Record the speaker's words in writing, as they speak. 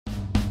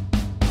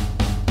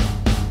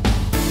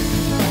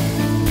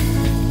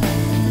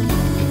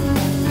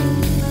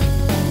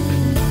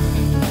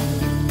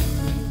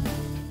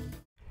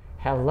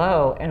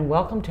Hello and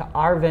welcome to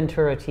Our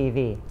Ventura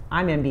TV.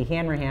 I'm MB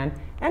Hanrahan,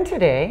 and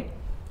today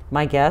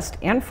my guest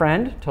and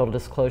friend, total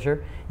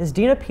disclosure, is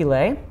Dina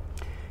Pielaet.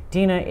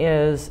 Dina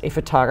is a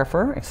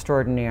photographer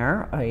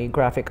extraordinaire, a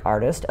graphic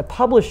artist, a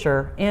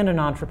publisher, and an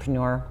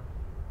entrepreneur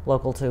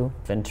local to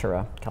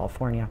Ventura,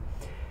 California.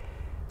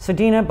 So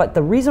Dina, but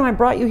the reason I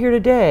brought you here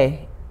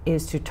today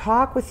is to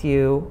talk with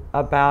you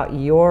about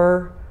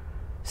your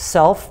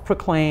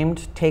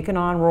self-proclaimed, taken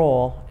on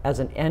role as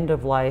an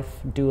end-of-life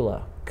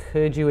doula.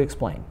 Could you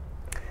explain?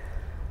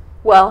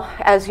 Well,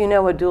 as you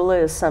know, a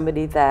doula is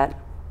somebody that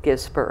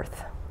gives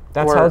birth.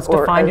 That's how it's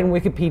defined in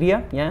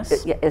Wikipedia,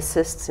 yes? It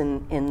assists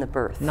in the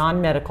birth.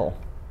 Non-medical.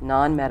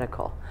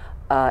 Non-medical.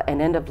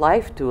 An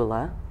end-of-life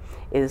doula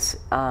is,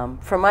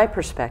 from my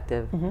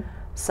perspective,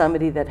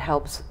 somebody that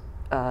helps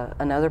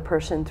another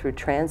person through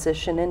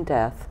transition and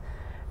death,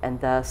 and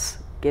thus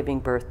giving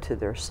birth to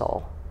their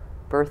soul,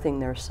 birthing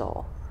their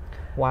soul.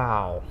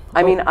 Wow.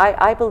 I mean,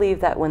 I believe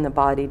that when the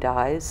body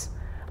dies,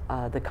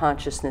 the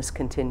consciousness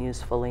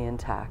continues fully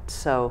intact.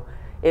 So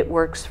it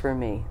works for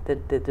me.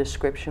 The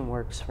description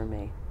works for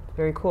me.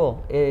 Very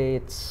cool.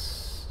 That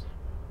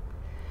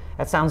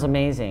sounds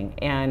amazing.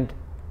 And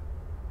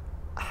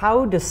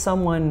how does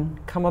someone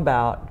come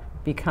about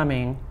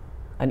becoming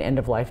an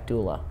end-of-life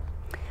doula?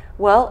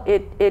 Well,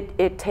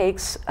 it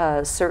takes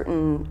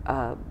certain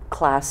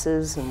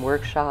classes and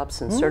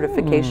workshops and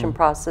certification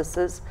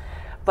processes,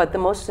 but the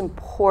most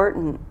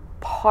important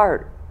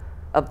part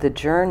of the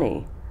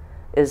journey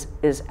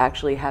is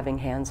actually having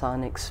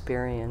hands-on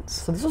experience.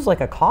 So this is like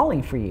a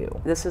calling for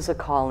you. This is a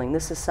calling.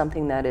 This is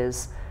something that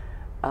is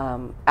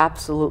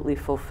absolutely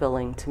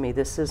fulfilling to me.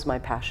 This is my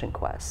passion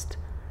quest.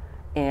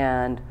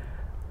 And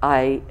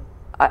my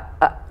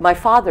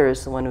father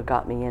is the one who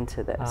got me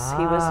into this.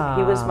 He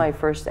was my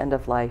first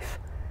end-of-life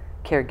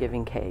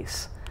caregiving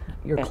case.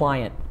 Your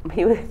client.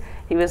 He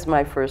was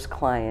my first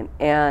client.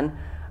 And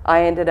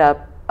I ended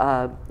up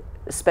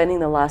spending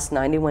the last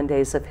 91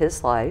 days of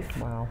his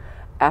life. Wow.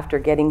 After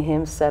getting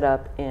him set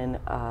up in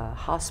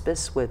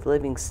hospice with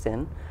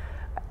Livingston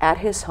at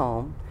his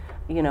home.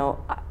 You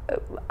know,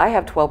 I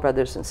have 12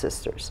 brothers and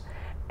sisters,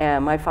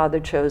 and my father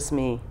chose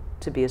me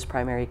to be his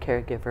primary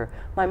caregiver.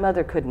 My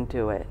mother couldn't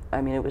do it.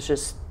 I mean, it was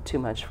just too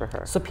much for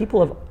her. So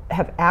people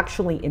have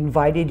actually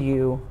invited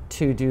you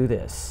to do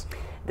this?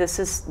 This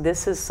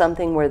is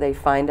something where they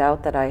find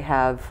out that I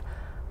have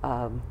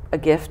a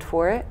gift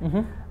for it.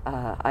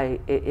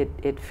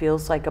 It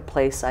feels like a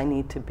place I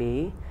need to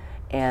be.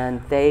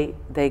 And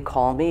they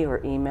call me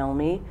or email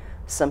me.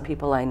 Some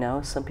people I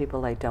know, some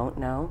people I don't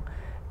know.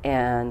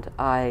 And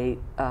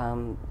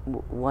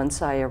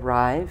once I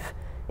arrive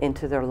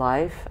into their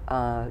life,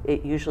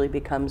 it usually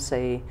becomes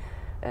near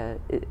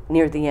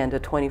the end, a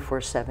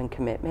 24/7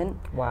 commitment.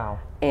 Wow.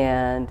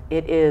 And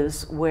it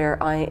is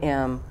where I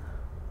am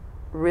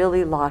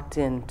really locked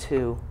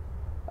into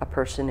a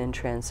person in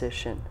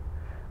transition.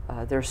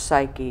 Their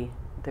psyche,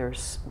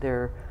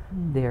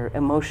 their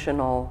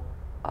emotional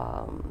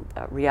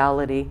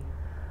reality,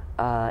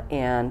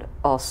 and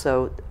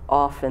also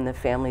often the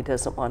family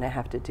doesn't want to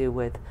have to do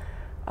with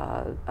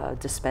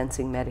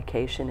dispensing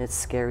medication. It's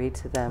scary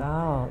to them.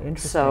 Oh,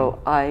 interesting. So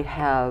I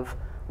have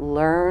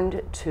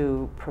learned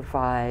to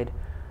provide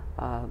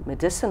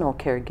medicinal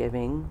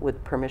caregiving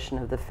with permission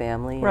of the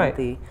family and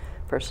the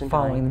person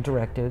following the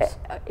directives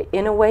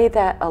in a way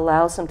that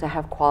allows them to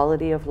have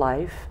quality of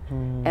life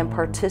and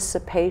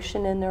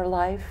participation in their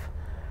life,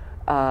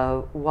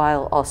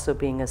 while also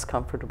being as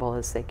comfortable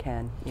as they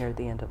can near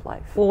the end of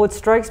life. Well, what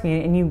strikes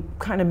me, and you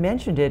kind of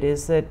mentioned it,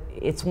 is that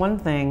it's one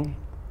thing,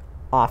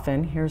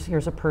 often,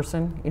 here's a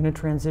person in a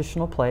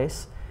transitional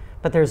place,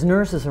 but there's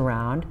nurses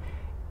around,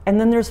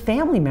 and then there's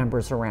family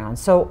members around.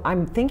 So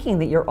I'm thinking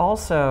that you're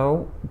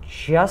also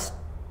just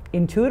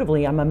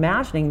intuitively, I'm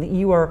imagining that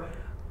you are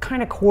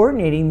kind of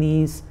coordinating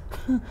these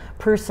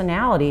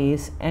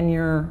personalities, and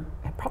you're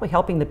probably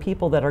helping the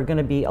people that are going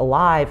to be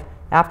alive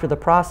after the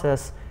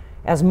process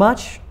as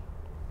much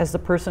as the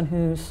person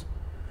who's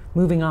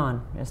moving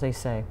on, as they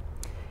say.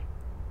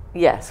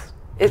 Yes,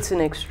 it's an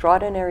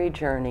extraordinary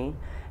journey,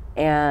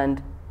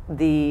 and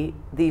the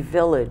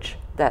village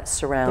that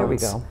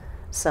surrounds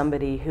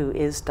somebody who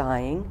is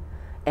dying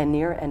and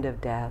near end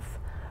of death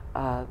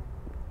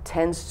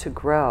tends to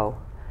grow,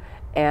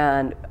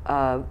 and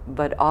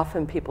but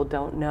often people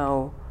don't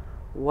know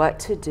what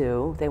to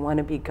do. They want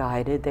to be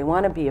guided. They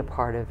want to be a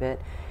part of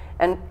it,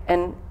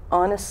 and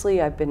honestly,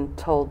 I've been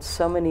told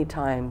so many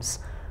times,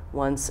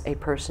 once a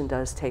person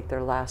does take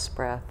their last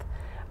breath,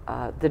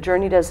 the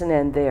journey doesn't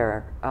end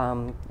there.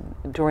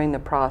 During the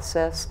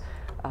process,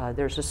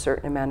 there's a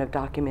certain amount of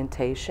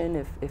documentation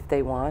if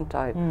they want.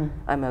 I'm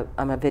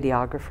a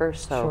videographer,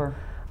 so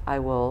I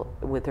will,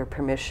 with their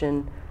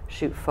permission,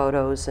 shoot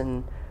photos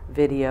and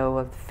video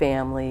of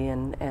family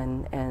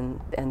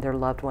and their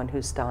loved one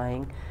who's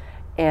dying.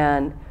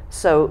 And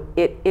so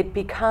it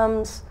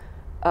becomes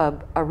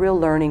a real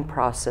learning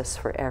process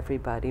for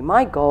everybody.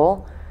 My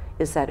goal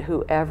is that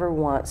whoever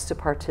wants to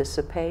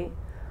participate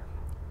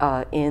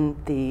in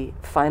the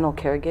final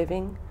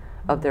caregiving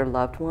of their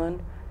loved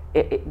one,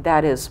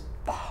 that is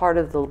part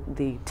of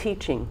the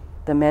teaching,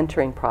 the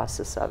mentoring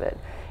process of it.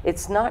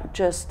 It's not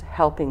just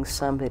helping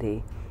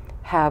somebody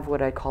have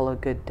what I call a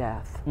good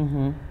death.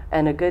 Mm-hmm.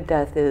 And a good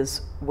death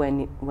is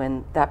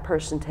when that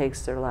person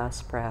takes their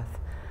last breath.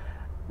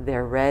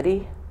 They're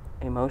ready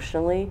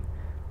emotionally,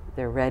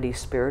 they're ready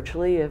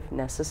spiritually if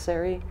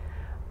necessary,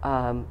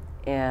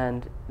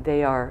 and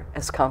they are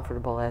as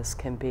comfortable as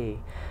can be.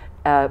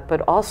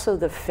 But also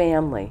the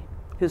family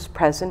who's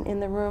present in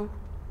the room.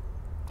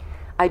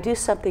 I do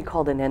something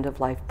called an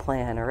end-of-life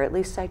plan, or at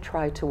least I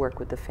try to work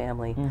with the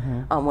family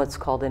on what's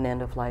called an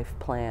end-of-life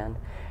plan.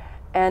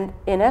 And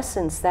in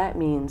essence, that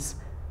means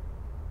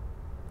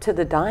to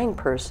the dying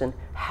person,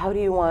 how do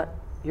you want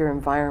your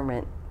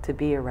environment to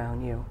be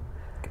around you?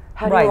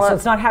 Right, so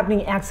it's not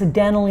happening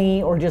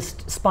accidentally or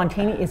just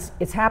spontaneous.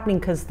 It's happening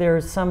because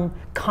there's some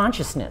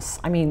consciousness.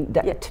 I mean,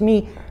 to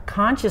me,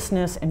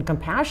 consciousness and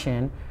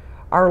compassion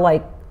are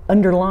like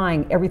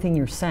underlying everything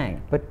you're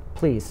saying. But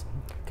please,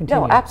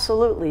 continue. No,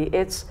 absolutely.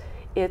 It's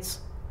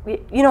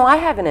you know, I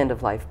have an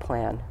end-of-life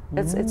plan.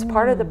 It's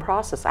part of the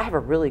process. I have a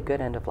really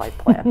good end-of-life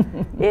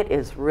plan. It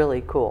is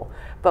really cool.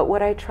 But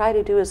what I try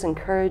to do is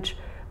encourage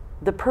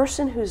the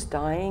person who's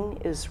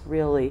dying is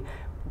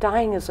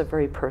a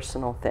very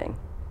personal thing.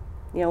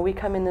 You know, we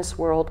come in this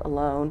world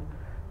alone,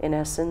 in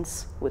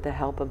essence, with the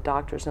help of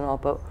doctors and all,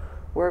 but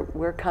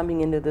we're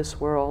coming into this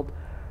world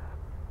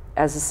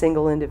as a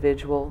single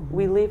individual.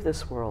 We leave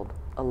this world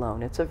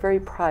alone. It's a very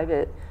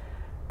private,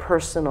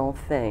 personal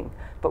thing,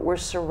 but we're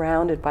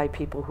surrounded by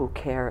people who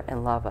care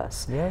and love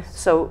us. Yes.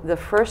 So the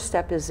first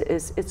step is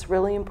it's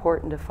really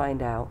important to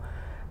find out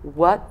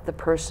what the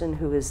person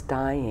who is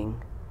dying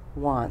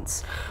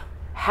wants.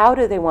 How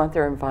do they want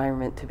their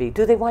environment to be?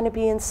 Do they want to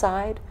be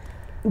inside?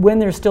 When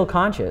they're still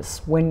conscious,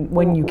 when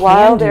you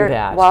can do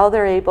that. While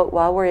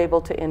we're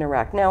able to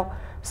interact. Now,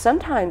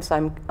 sometimes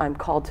I'm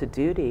called to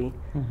duty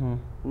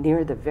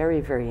near the very,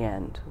 very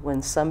end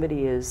when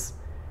somebody is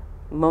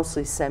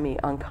mostly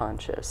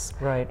semi-unconscious.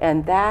 Right.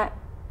 And that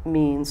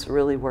means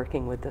really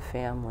working with the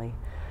family.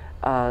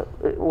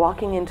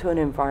 Walking into an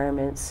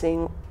environment,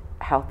 seeing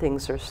how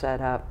things are set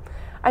up.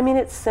 I mean,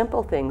 it's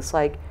simple things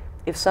like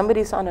if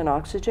somebody's on an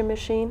oxygen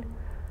machine,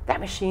 that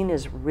machine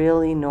is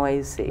really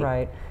noisy.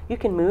 Right. You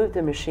can move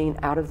the machine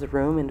out of the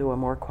room into a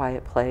more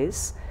quiet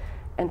place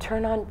and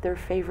turn on their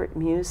favorite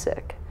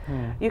music.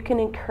 You can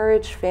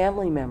encourage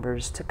family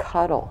members to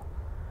cuddle,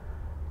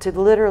 to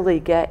literally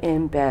get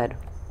in bed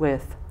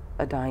with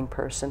a dying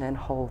person and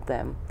hold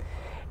them.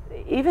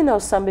 Even though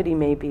somebody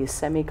may be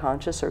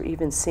semi-conscious or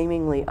even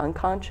seemingly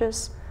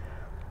unconscious,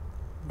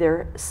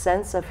 their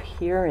sense of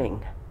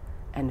hearing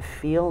and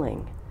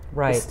feeling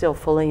is still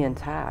fully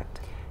intact.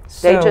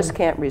 So they just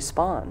can't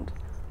respond.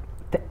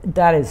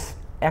 That is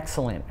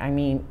excellent. I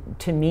mean,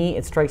 to me,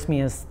 it strikes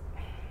me as,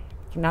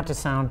 not to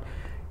sound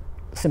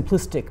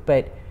simplistic,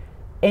 but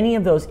any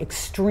of those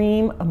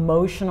extreme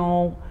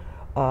emotional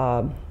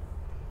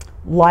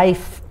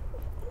life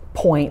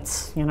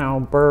points, you know,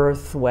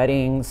 birth,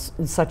 weddings,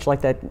 and such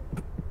like that,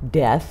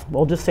 death,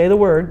 we'll just say the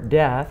word,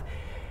 death,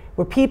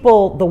 where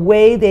people, the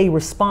way they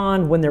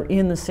respond when they're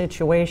in the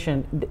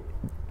situation,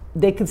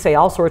 they can say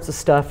all sorts of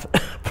stuff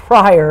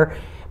prior,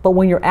 but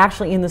when you're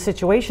actually in the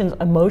situations,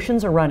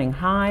 emotions are running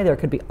high, there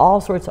could be all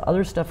sorts of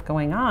other stuff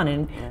going on,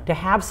 and to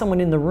have someone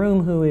in the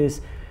room who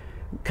is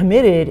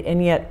committed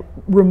and yet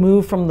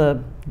removed from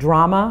the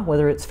drama,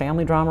 whether it's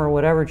family drama or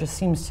whatever, just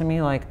seems to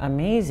me like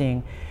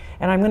amazing.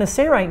 And I'm going to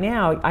say right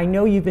now, I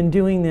know you've been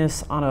doing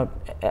this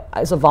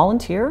as a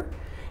volunteer,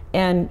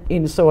 and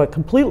in so a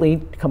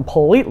completely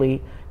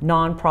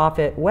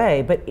nonprofit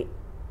way, but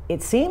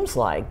it seems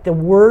like the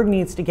word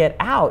needs to get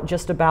out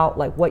just about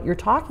like what you're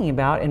talking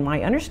about. And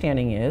my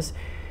understanding is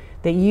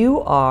that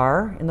you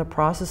are in the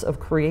process of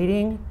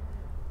creating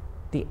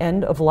the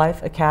End of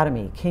Life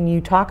Academy. Can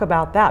you talk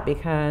about that?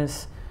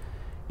 Because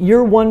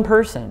you're one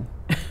person,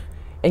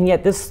 and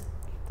yet this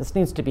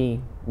needs to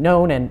be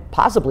known and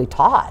possibly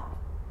taught.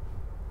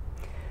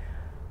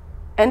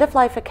 End of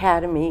Life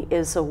Academy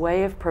is a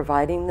way of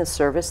providing the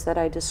service that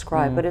I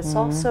described, but it's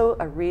also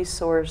a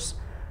resource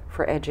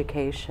for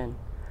education.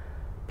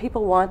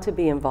 People want to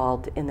be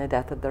involved in the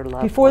death of their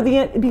loved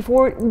one.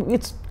 Before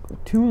it's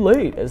too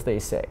late, as they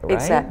say,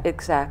 right?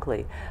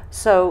 Exactly.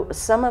 So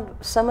some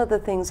of the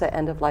things that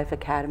End of Life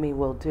Academy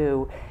will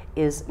do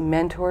is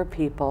mentor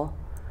people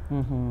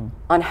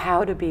on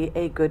how to be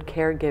a good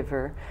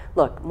caregiver.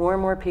 Look, more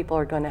and more people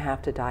are going to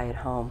have to die at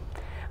home.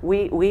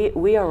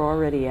 We are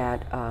already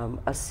at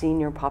a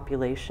senior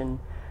population,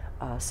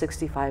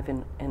 65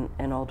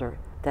 and older.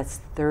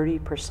 That's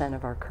 30%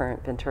 of our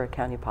current Ventura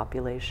County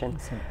population.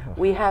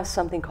 We have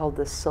something called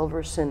the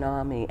silver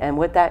tsunami, and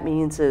what that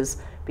means is,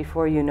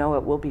 before you know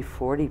it, we'll be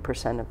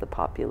 40% of the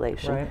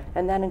population,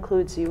 and that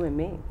includes you and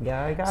me.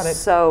 Yeah, I got it.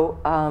 So,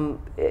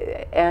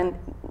 and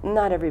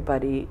not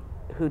everybody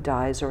who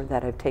dies or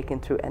that I've taken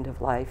through end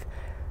of life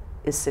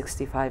is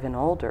 65 and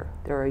older.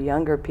 There are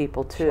younger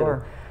people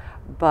too.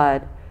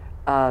 But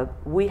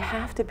we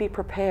have to be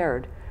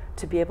prepared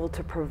to be able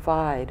to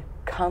provide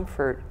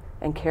comfort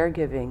and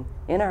caregiving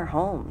in our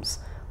homes,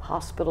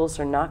 hospitals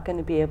are not going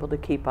to be able to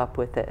keep up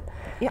with it.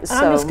 Yeah, so,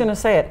 I'm just going to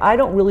say it. I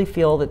don't really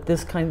feel that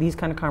these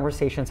kind of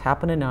conversations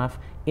happen enough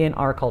in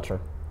our culture.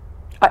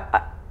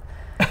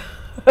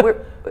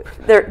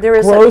 There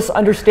is gross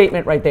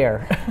understatement right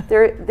there.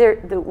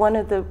 One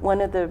of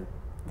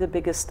the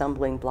biggest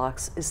stumbling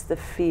blocks is the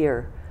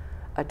fear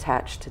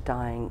attached to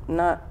dying.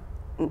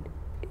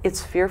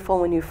 It's fearful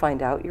when you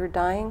find out you're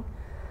dying,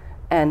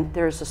 and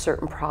there's a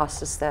certain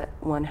process that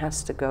one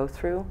has to go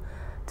through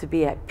to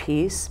be at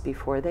peace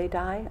before they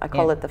die. I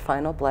call it the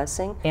final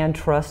blessing. And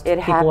trust it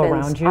people happens,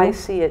 around you. I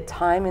see it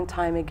time and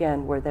time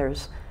again where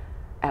there's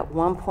at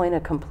one point a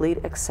complete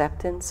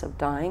acceptance of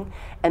dying,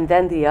 and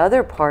then the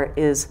other part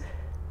is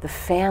the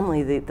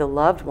family, the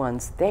loved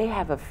ones, they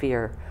have a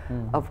fear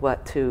of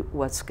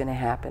what's going to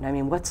happen. I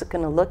mean, what's it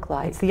going to look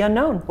like? It's the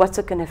unknown. What's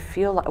it going to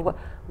feel like?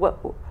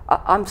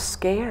 I'm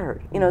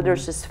scared. You know,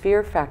 there's this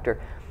fear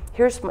factor.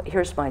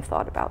 Here's my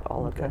thought about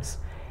all of this.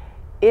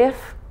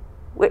 If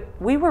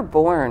we were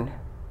born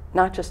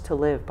not just to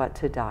live, but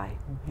to die,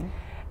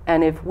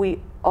 and if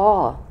we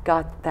all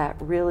got that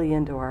really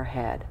into our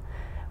head,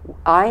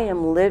 I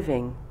am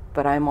living,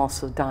 but I'm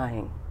also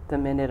dying the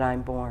minute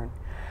I'm born,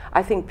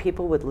 I think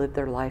people would live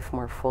their life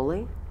more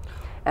fully,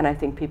 and I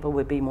think people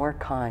would be more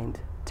kind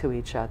to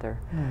each other.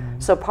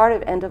 So part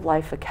of End of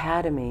Life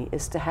Academy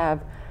is to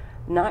have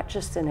not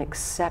just an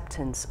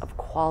acceptance of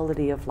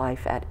quality of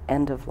life at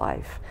end of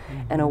life,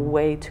 and a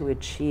way to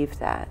achieve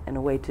that, and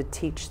a way to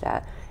teach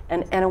that,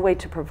 and a way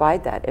to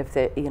provide that if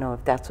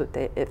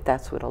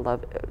that's what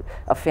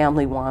a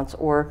family wants,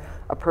 or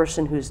a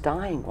person who's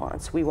dying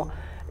wants.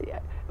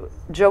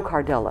 Joe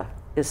Cardella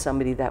is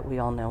somebody that we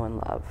all know and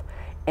love.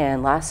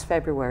 And last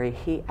February,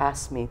 he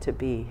asked me to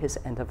be his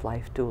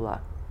end-of-life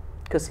doula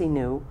because he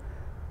knew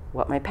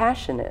what my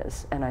passion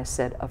is. And I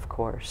said, of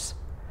course.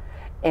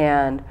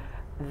 And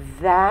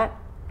that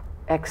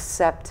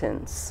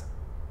acceptance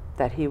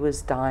that he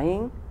was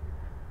dying,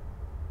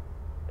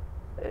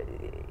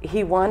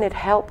 he wanted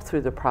help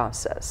through the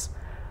process.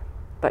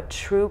 But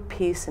true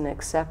peace and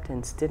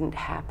acceptance didn't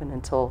happen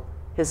until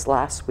his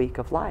last week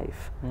of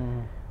life,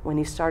 when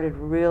he started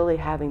really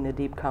having the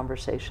deep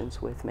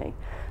conversations with me.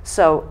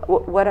 So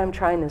what I'm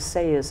trying to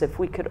say is, if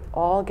we could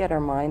all get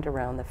our mind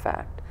around the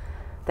fact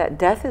that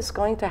death is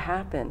going to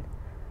happen,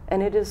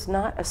 and it is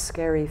not a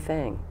scary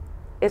thing,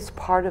 it's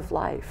part of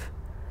life,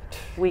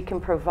 we can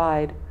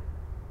provide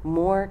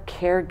more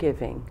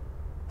caregiving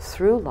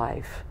through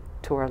life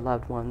to our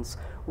loved ones,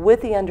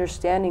 with the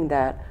understanding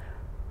that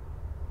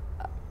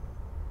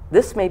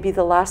this may be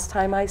the last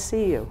time I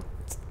see you.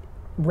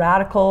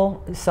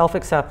 Radical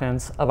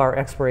self-acceptance of our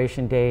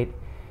expiration date.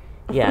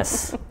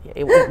 Yes,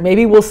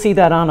 maybe we'll see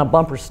that on a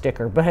bumper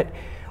sticker. But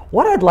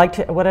what I'd like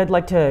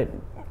to,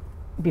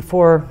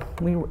 before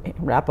we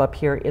wrap up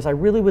here, is I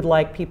really would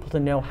like people to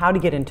know how to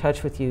get in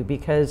touch with you,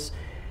 because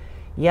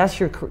yes,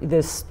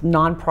 this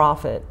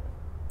nonprofit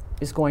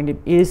is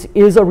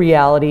a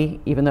reality,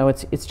 even though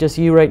it's just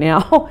you right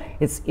now.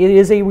 It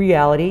is a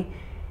reality,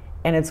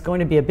 and it's going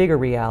to be a bigger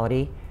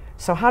reality.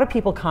 So how do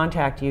people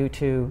contact you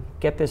to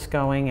get this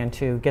going and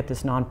to get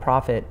this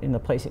nonprofit in the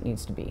place it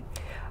needs to be?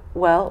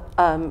 Well,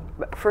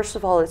 first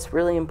of all, it's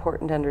really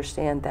important to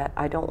understand that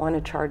I don't want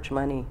to charge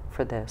money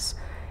for this.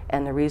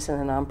 And the reason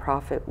the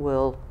nonprofit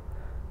will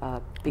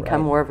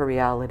become more of a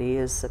reality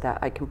is that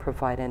I can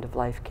provide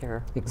end-of-life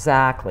care.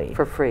 Exactly.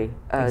 For free.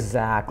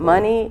 Exactly.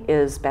 Money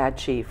is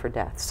bad chi for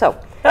death. So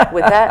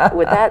with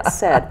that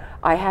said,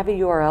 I have a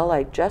URL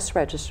I just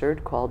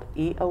registered called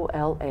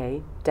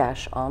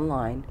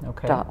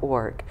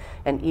EOLA-online.org.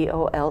 And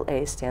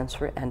EOLA stands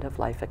for End of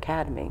Life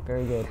Academy.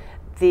 Very good.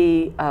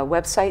 The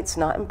website's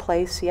not in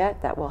place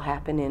yet. That will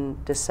happen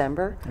in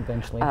December.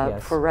 Eventually,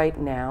 yes. For right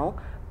now,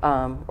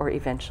 or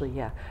eventually,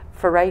 yeah.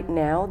 For right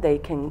now, they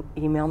can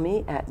email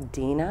me at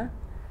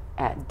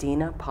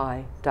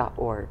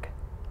dina@dinapi.org.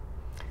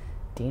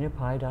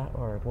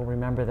 dinapi.org. We'll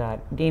remember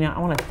that. Dina, I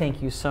want to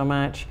thank you so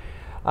much.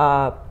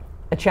 A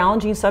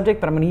challenging subject,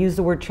 but I'm going to use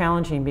the word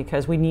challenging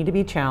because we need to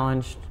be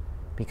challenged,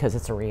 because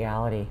it's a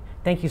reality.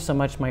 Thank you so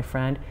much, my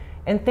friend.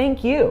 And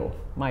thank you,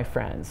 my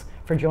friends,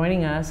 for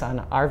joining us on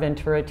Our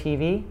Ventura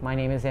TV. My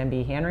name is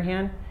MB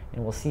Hanrahan,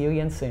 and we'll see you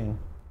again soon.